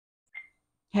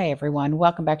Hey everyone,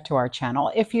 welcome back to our channel.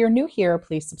 If you're new here,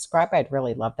 please subscribe. I'd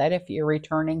really love that. If you're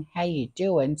returning, how you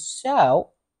doing? So,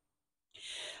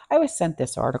 I was sent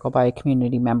this article by a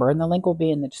community member, and the link will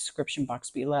be in the description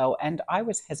box below. And I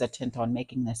was hesitant on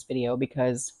making this video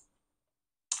because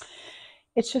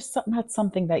it's just not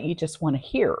something that you just want to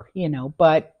hear,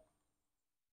 but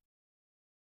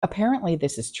apparently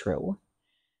this is true.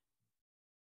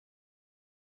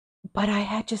 But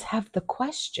I just have the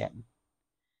question.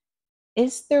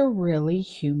 Is there really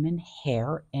human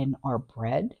hair in our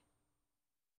bread?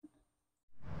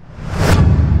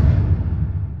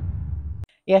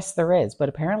 Yes, there is, but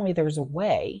apparently there's a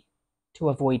way to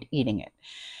avoid eating it.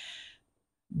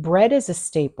 Bread is a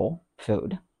staple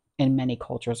food in many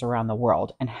cultures around the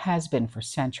world and has been for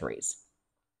centuries.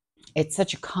 It's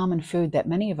such a common food that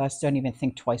many of us don't even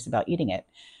think twice about eating it.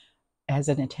 As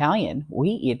an Italian, we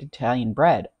eat Italian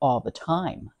bread all the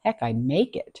time. Heck, I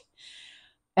make it.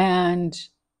 And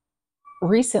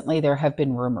recently, there have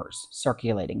been rumors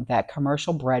circulating that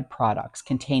commercial bread products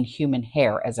contain human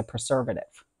hair as a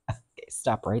preservative. Okay,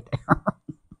 stop right there.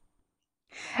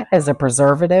 As a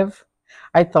preservative?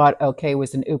 I thought, okay, it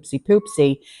was an oopsie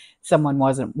poopsie. Someone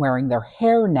wasn't wearing their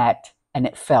hairnet and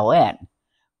it fell in.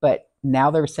 But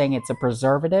now they're saying it's a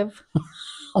preservative.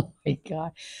 Oh my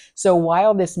God. So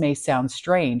while this may sound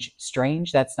strange,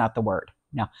 that's not the word.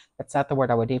 No, that's not the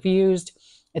word I would have used.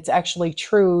 It's actually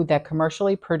true that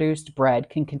commercially produced bread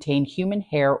can contain human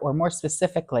hair, or more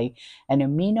specifically, an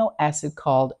amino acid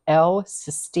called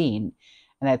L-cysteine,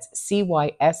 and that's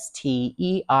cysteine,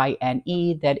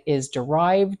 that is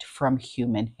derived from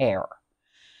human hair.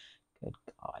 Good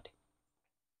God.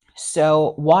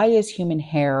 So why is human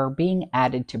hair being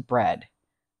added to bread?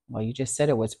 Well, you just said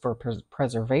it was for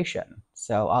preservation,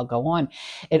 so I'll go on.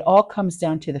 It all comes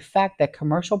down to the fact that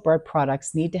commercial bread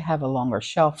products need to have a longer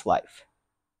shelf life.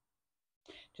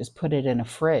 Just put it in a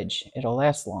fridge, it'll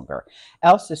last longer.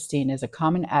 L-cysteine is a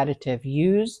common additive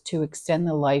used to extend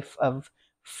the life of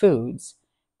foods,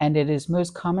 and it is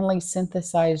most commonly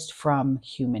synthesized from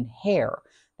human hair.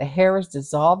 The hair is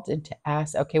dissolved into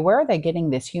acid. Okay, where are they getting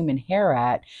this human hair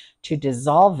at to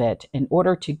dissolve it in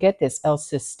order to get this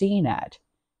L-cysteine at?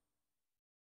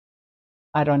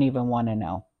 I don't even want to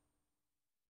know.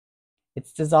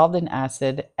 It's dissolved in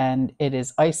acid and it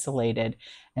is isolated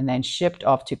and then shipped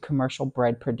off to commercial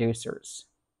bread producers.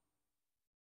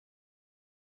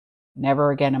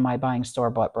 Never again am I buying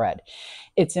store-bought bread.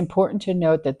 It's important to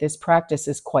note that this practice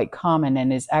is quite common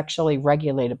and is actually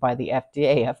regulated by the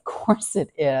FDA. Of course it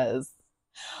is.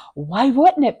 Why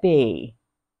wouldn't it be?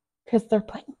 Because they're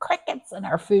putting crickets in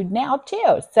our food now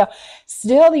too. So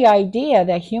still, the idea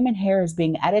that human hair is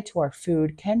being added to our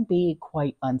food can be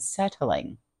quite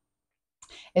unsettling.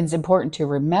 It's important to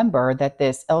remember that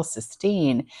this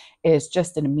L-cysteine is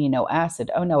just an amino acid.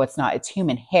 Oh no, it's not. It's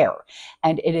human hair.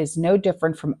 And it is no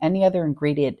different from any other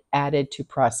ingredient added to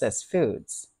processed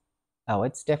foods. Oh,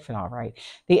 it's different, all right.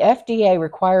 The FDA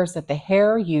requires that the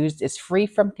hair used is free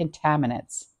from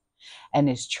contaminants and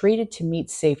is treated to meet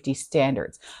safety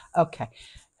standards. Okay,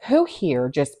 who here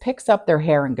just picks up their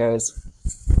hair and goes,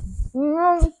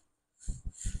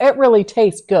 it really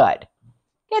tastes good.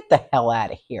 Get the hell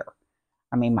out of here.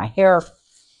 I mean, my hair,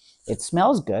 it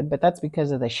smells good, but that's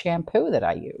because of the shampoo that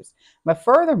I use. But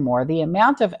furthermore, the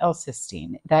amount of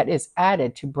L-cysteine that is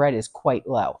added to bread is quite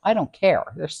low. I don't care.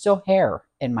 There's still hair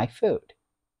in my food.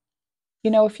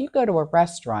 If you go to a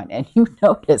restaurant and you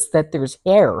notice that there's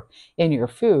hair in your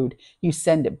food, you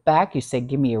send it back, you say,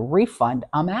 give me a refund,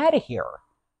 I'm out of here.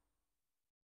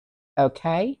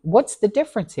 Okay? What's the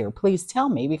difference here? Please tell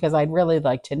me, because I'd really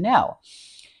like to know.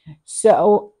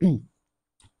 So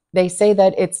they say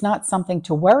that it's not something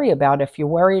to worry about if you're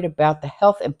worried about the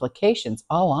health implications.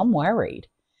 Oh, I'm worried.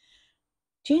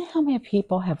 Do you know how many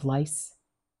people have lice?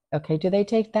 Okay, do they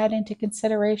take that into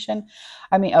consideration?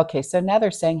 I mean, okay, so now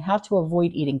they're saying how to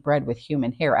avoid eating bread with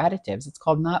human hair additives. It's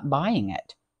called not buying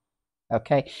it.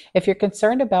 Okay, if you're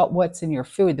concerned about what's in your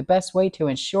food, the best way to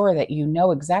ensure that you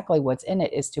know exactly what's in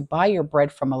it is to buy your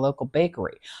bread from a local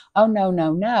bakery. Oh, no,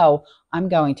 no, no. I'm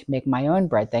going to make my own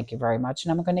bread, thank you very much.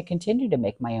 And I'm going to continue to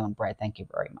make my own bread, thank you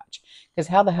very much. Because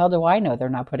how the hell do I know they're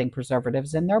not putting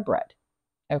preservatives in their bread?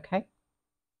 Okay?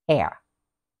 Yeah.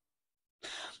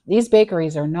 These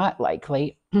bakeries are not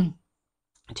likely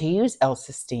to use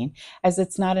L-cysteine, as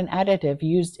it's not an additive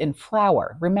used in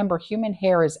flour. Remember, human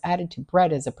hair is added to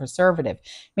bread as a preservative,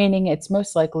 meaning it's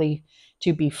most likely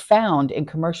to be found in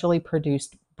commercially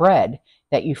produced bread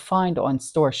that you find on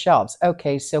store shelves.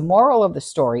 Okay, so moral of the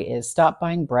story is stop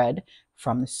buying bread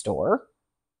from the store.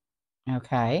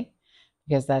 Okay,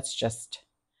 because that's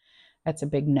a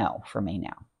big no for me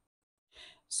now.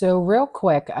 So real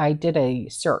quick, I did a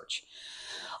search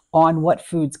on what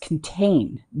foods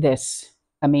contain this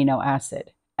amino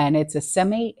acid. And it's a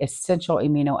semi-essential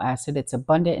amino acid. It's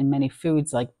abundant in many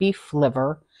foods like beef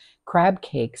liver, crab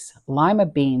cakes, lima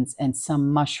beans, and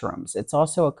some mushrooms. It's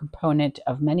also a component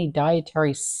of many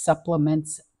dietary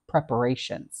supplements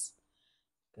preparations.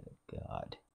 Good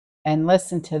God. And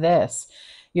listen to this.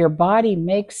 Your body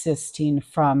makes cysteine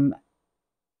from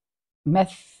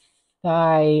methionine.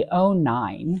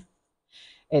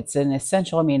 It's an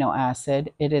essential amino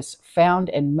acid. It is found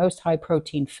in most high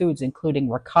protein foods, including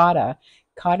ricotta,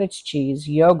 cottage cheese,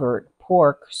 yogurt,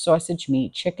 pork, sausage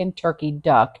meat, chicken, turkey,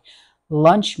 duck,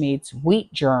 lunch meats,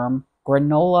 wheat germ,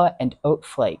 granola, and oat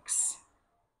flakes.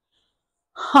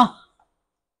 Huh.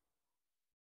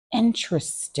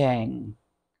 Interesting.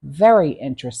 Very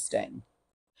interesting.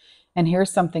 And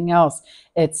here's something else.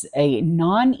 It's a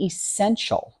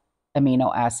non-essential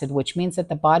amino acid, which means that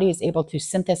the body is able to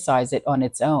synthesize it on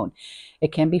its own.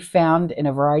 It can be found in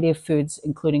a variety of foods,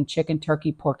 including chicken,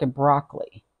 turkey, pork, and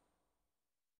broccoli.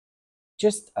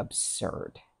 Just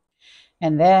absurd.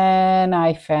 And then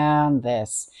I found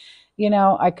this. You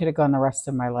know, I could have gone the rest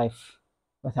of my life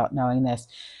without knowing this.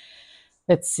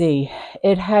 Let's see.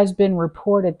 It has been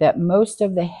reported that most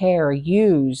of the hair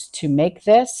used to make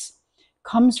this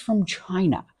comes from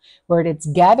China, where it's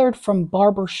gathered from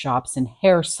barber shops and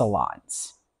hair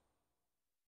salons.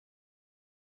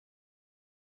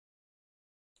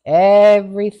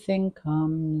 Everything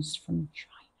comes from China.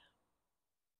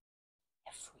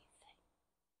 Everything.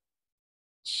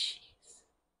 Jeez.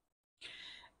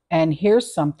 And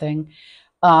here's something.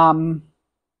 Arsenic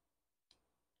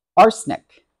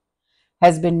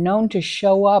has been known to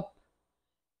show up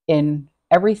in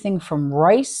everything from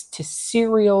rice to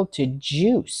cereal to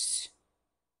juice.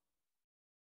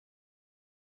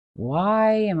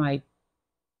 Why am I?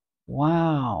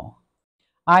 Wow.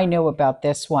 I know about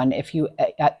this one. If you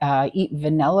eat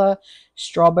vanilla,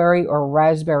 strawberry, or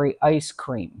raspberry ice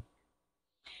cream,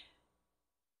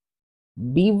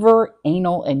 beaver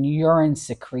anal and urine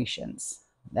secretions.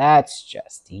 That's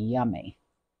just yummy.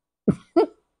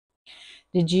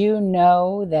 Did you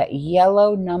know that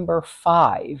yellow number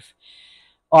 5,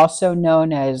 also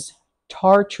known as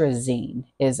tartrazine,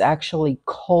 is actually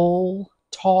coal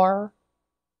tar?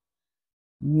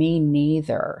 Me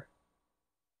neither.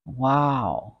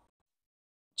 Wow.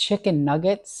 Chicken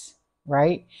nuggets,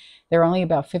 right? They're only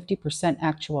about 50%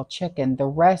 actual chicken. The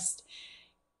rest,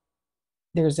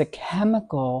 there's a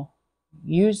chemical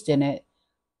used in it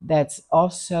that's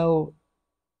also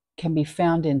can be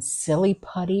found in silly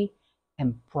putty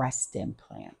and breast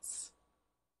implants.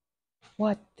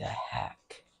 What the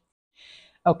heck?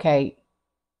 Okay,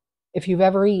 if you've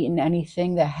ever eaten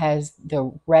anything that has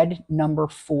the red number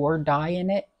 4 dye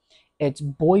in it, it's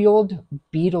boiled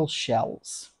beetle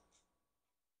shells.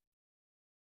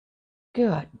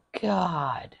 Good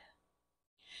God.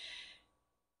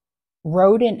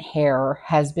 Rodent hair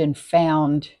has been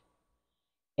found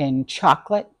in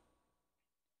chocolate,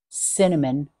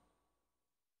 cinnamon,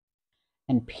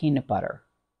 and peanut butter.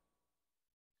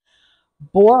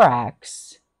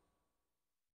 Borax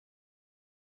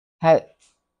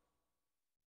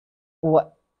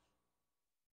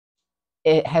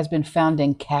it has been found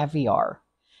in caviar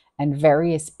and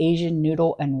various Asian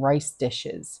noodle and rice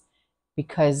dishes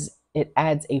because it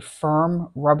adds a firm,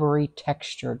 rubbery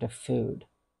texture to food.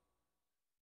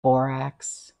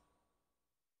 Borax?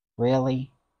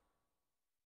 Really?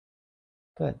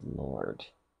 Good Lord.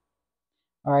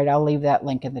 All right, I'll leave that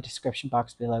link in the description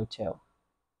box below too.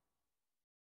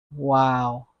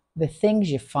 Wow. The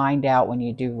things you find out when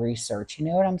you do research. You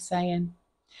know what I'm saying?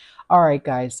 All right,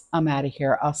 guys, I'm out of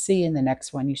here. I'll see you in the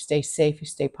next one. You stay safe, you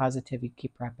stay positive, you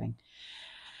keep prepping.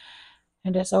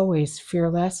 And as always, fear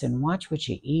less and watch what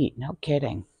you eat. No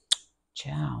kidding.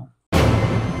 Ciao.